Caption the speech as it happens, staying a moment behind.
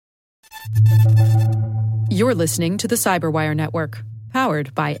You're listening to the Cyberwire Network,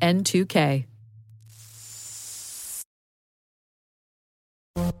 powered by N2K.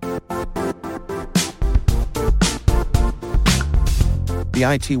 The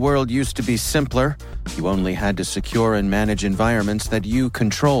IT world used to be simpler. You only had to secure and manage environments that you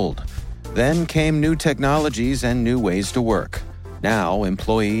controlled. Then came new technologies and new ways to work. Now,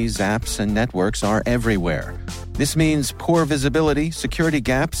 employees, apps, and networks are everywhere. This means poor visibility, security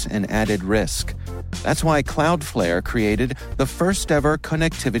gaps, and added risk. That's why Cloudflare created the first-ever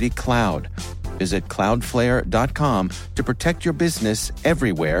connectivity cloud. Visit cloudflare.com to protect your business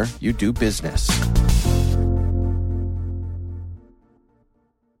everywhere you do business.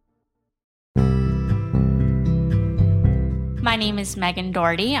 My name is Megan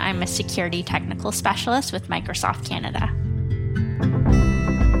Doherty. I'm a security technical specialist with Microsoft Canada.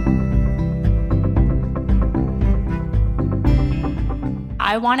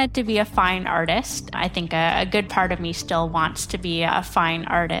 I wanted to be a fine artist. I think a good part of me still wants to be a fine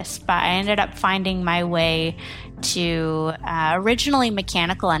artist, but I ended up finding my way to originally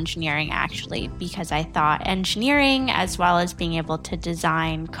mechanical engineering, actually, because I thought engineering, as well as being able to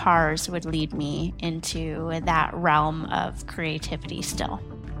design cars, would lead me into that realm of creativity still.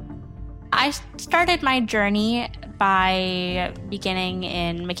 I started my journey by beginning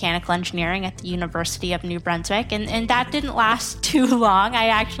in mechanical engineering at the University of New Brunswick, and that didn't last too long. I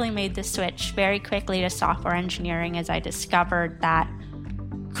actually made the switch very quickly to software engineering as I discovered that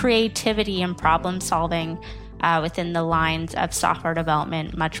creativity and problem solving within the lines of software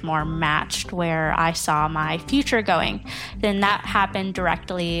development much more matched where I saw my future going. Then that happened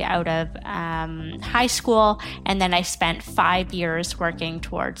directly out of high school, and then I spent 5 years working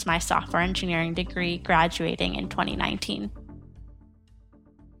towards my software engineering degree, graduating in 2019.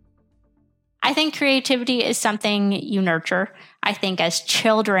 I think creativity is something you nurture. I think as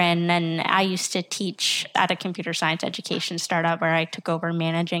children, and I used to teach at a computer science education startup where I took over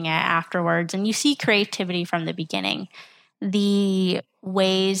managing it afterwards, and you see creativity from the beginning. The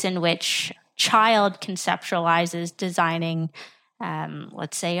ways in which child conceptualizes designing,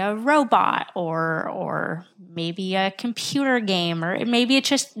 let's say, a robot or maybe a computer game, or maybe it's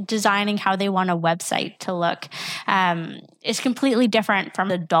just designing how they want a website to look, is completely different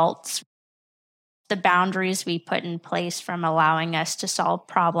from adults. The boundaries we put in place from allowing us to solve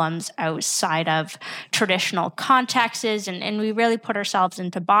problems outside of traditional contexts and we really put ourselves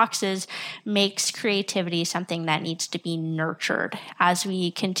into boxes makes creativity something that needs to be nurtured as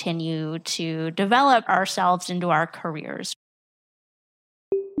we continue to develop ourselves into our careers.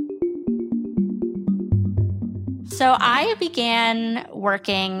 So I began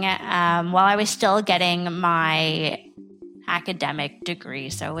working while I was still getting my academic degree,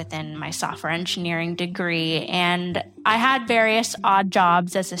 so within my software engineering degree. And I had various odd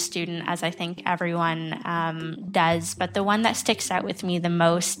jobs as a student, as I think everyone does. But the one that sticks out with me the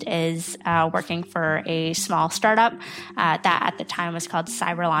most is working for a small startup that at the time was called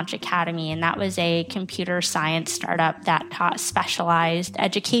CyberLaunch Academy. And that was a computer science startup that taught specialized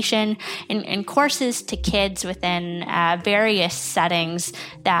education and courses to kids within various settings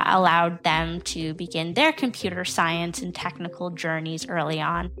that allowed them to begin their computer science and technical journeys early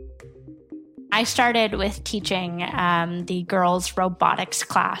on. I started with teaching the girls' robotics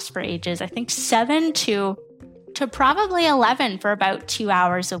class for ages, I think 7 to probably 11 for about 2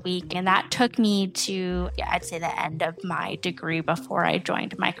 hours a week. And that took me to, I'd say, the end of my degree before I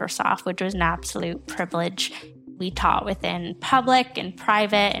joined Microsoft, which was an absolute privilege. We taught within public and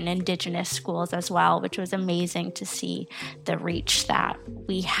private and Indigenous schools as well, which was amazing to see the reach that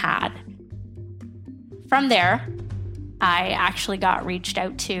we had. From there, I actually got reached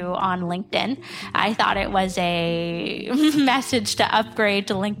out to on LinkedIn. I thought it was a message to upgrade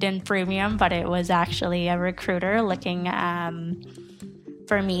to LinkedIn Premium, but it was actually a recruiter looking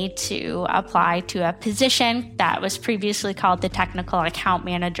for me to apply to a position that was previously called the Technical Account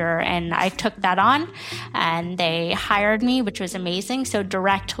Manager. And I took that on and they hired me, which was amazing. So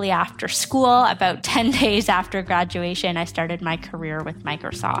directly after school, about 10 days after graduation, I started my career with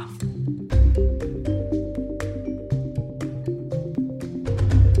Microsoft.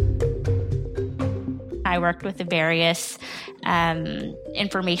 I worked with the various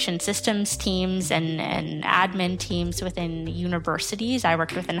information systems teams and admin teams within universities. I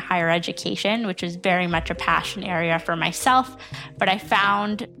worked within higher education, which is very much a passion area for myself, but I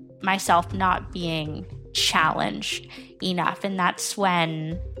found myself not being challenged enough. And that's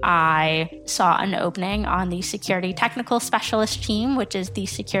when I saw an opening on the security technical specialist team, which is the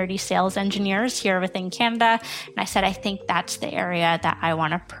security sales engineers here within Canada. And I said, I think that's the area that I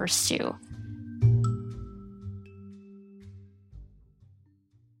want to pursue.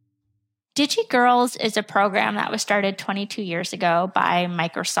 DigiGirls is a program that was started 22 years ago by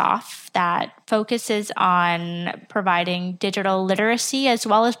Microsoft that focuses on providing digital literacy as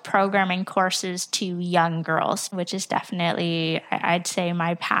well as programming courses to young girls, which is definitely, I'd say,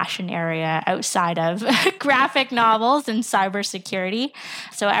 my passion area outside of graphic novels and cybersecurity.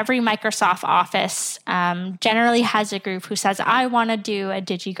 So every Microsoft office generally has a group who says, I want to do a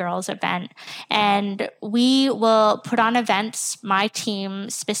DigiGirls event. And we will put on events. My team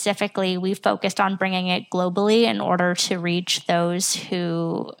specifically, we focused on bringing it globally in order to reach those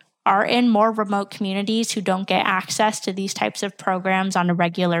who are in more remote communities who don't get access to these types of programs on a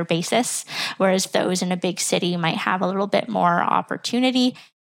regular basis, whereas those in a big city might have a little bit more opportunity.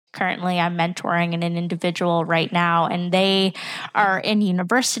 Currently, I'm mentoring an individual right now, and they are in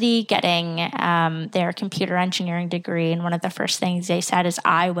university getting their computer engineering degree. And one of the first things they said is,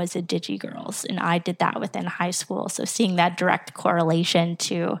 I was a DigiGirls, and I did that within high school. So seeing that direct correlation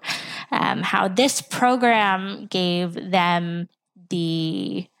to how this program gave them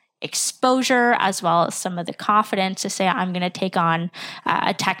the exposure as well as some of the confidence to say, I'm going to take on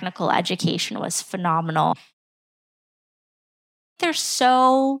a technical education was phenomenal. There's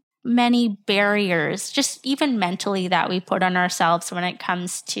so many barriers, just even mentally, that we put on ourselves when it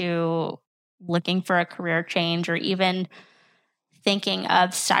comes to looking for a career change or even thinking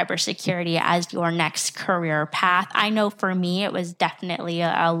of cybersecurity as your next career path. I know for me, it was definitely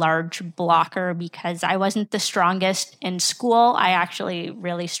a large blocker because I wasn't the strongest in school. I actually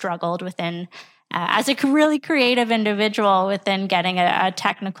really struggled within as a really creative individual within getting a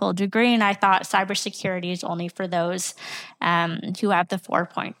technical degree. And I thought cybersecurity is only for those who have the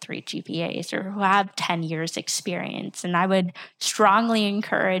 4.3 GPAs or who have 10 years experience. And I would strongly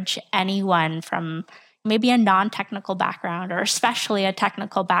encourage anyone from maybe a non-technical background or especially a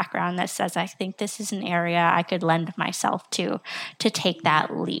technical background that says, I think this is an area I could lend myself to take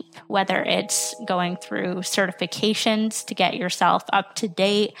that leap, whether it's going through certifications to get yourself up to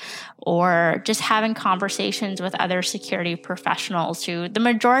date or just having conversations with other security professionals who the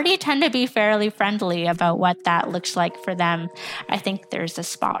majority tend to be fairly friendly about what that looks like for them. I think there's a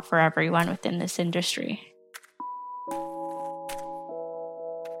spot for everyone within this industry.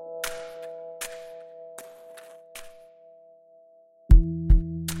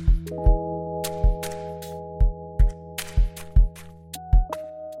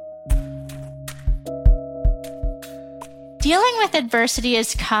 Dealing with adversity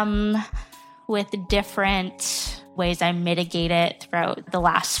has come with different ways I mitigate it throughout the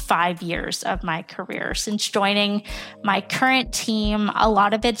last 5 years of my career. Since joining my current team, a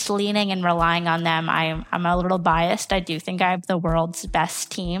lot of it's leaning and relying on them. I'm a little biased. I do think I have the world's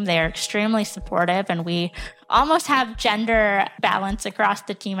best team. They are extremely supportive, and we almost have gender balance across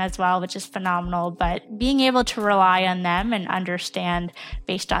the team as well, which is phenomenal. But being able to rely on them and understand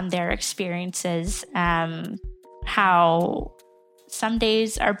based on their experiences, how some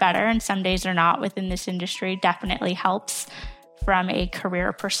days are better and some days are not within this industry definitely helps from a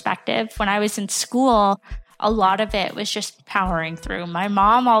career perspective. When I was in school, a lot of it was just powering through. My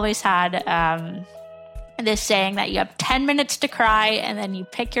mom always had this saying that you have 10 minutes to cry and then you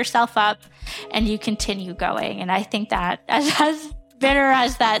pick yourself up and you continue going. And I think that as bitter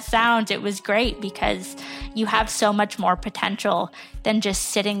as that sounds, it was great because you have so much more potential than just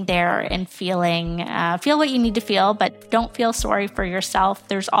sitting there and feel what you need to feel, but don't feel sorry for yourself.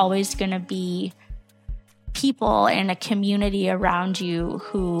 There's always going to be people in a community around you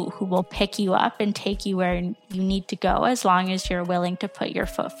who will pick you up and take you where you need to go as long as you're willing to put your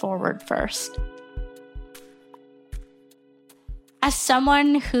foot forward first. As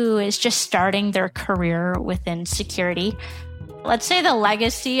someone who is just starting their career within security, let's say the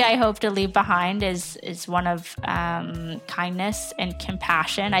legacy I hope to leave behind is one of kindness and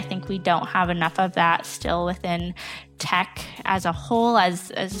compassion. I think we don't have enough of that still within tech as a whole,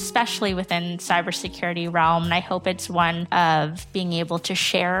 as especially within cybersecurity realm. And I hope it's one of being able to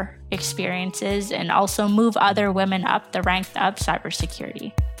share experiences and also move other women up the rank of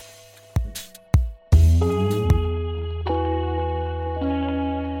cybersecurity.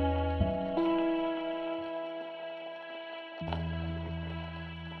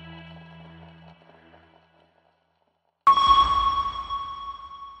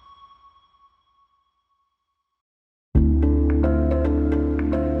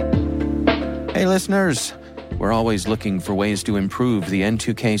 Hey listeners, we're always looking for ways to improve the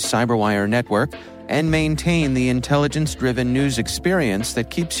N2K CyberWire network and maintain the intelligence-driven news experience that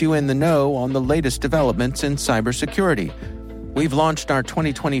keeps you in the know on the latest developments in cybersecurity. We've launched our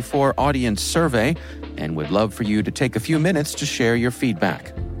 2024 audience survey and would love for you to take a few minutes to share your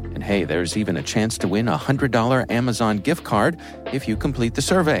feedback. And hey, there's even a chance to win a $100 Amazon gift card if you complete the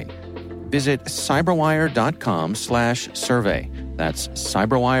survey. Visit cyberwire.com/survey. That's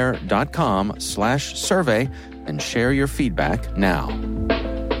cyberwire.com/survey and share your feedback now.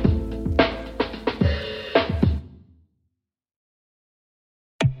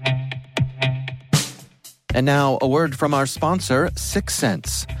 And now, a word from our sponsor,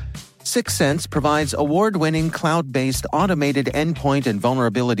 Syxsense. Syxsense provides award-winning cloud-based automated endpoint and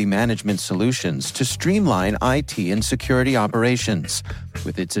vulnerability management solutions to streamline IT and security operations.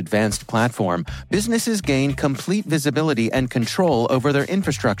 With its advanced platform, businesses gain complete visibility and control over their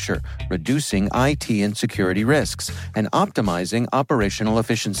infrastructure, reducing IT and security risks and optimizing operational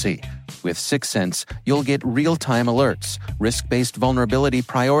efficiency. With Syxsense, you'll get real-time alerts, risk-based vulnerability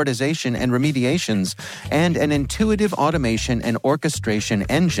prioritization and remediations, and an intuitive automation and orchestration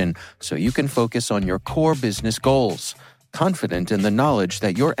engine so you can focus on your core business goals, confident in the knowledge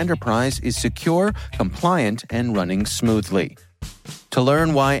that your enterprise is secure, compliant, and running smoothly. To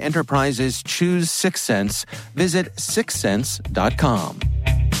learn why enterprises choose Syxsense, visit syxsense.com.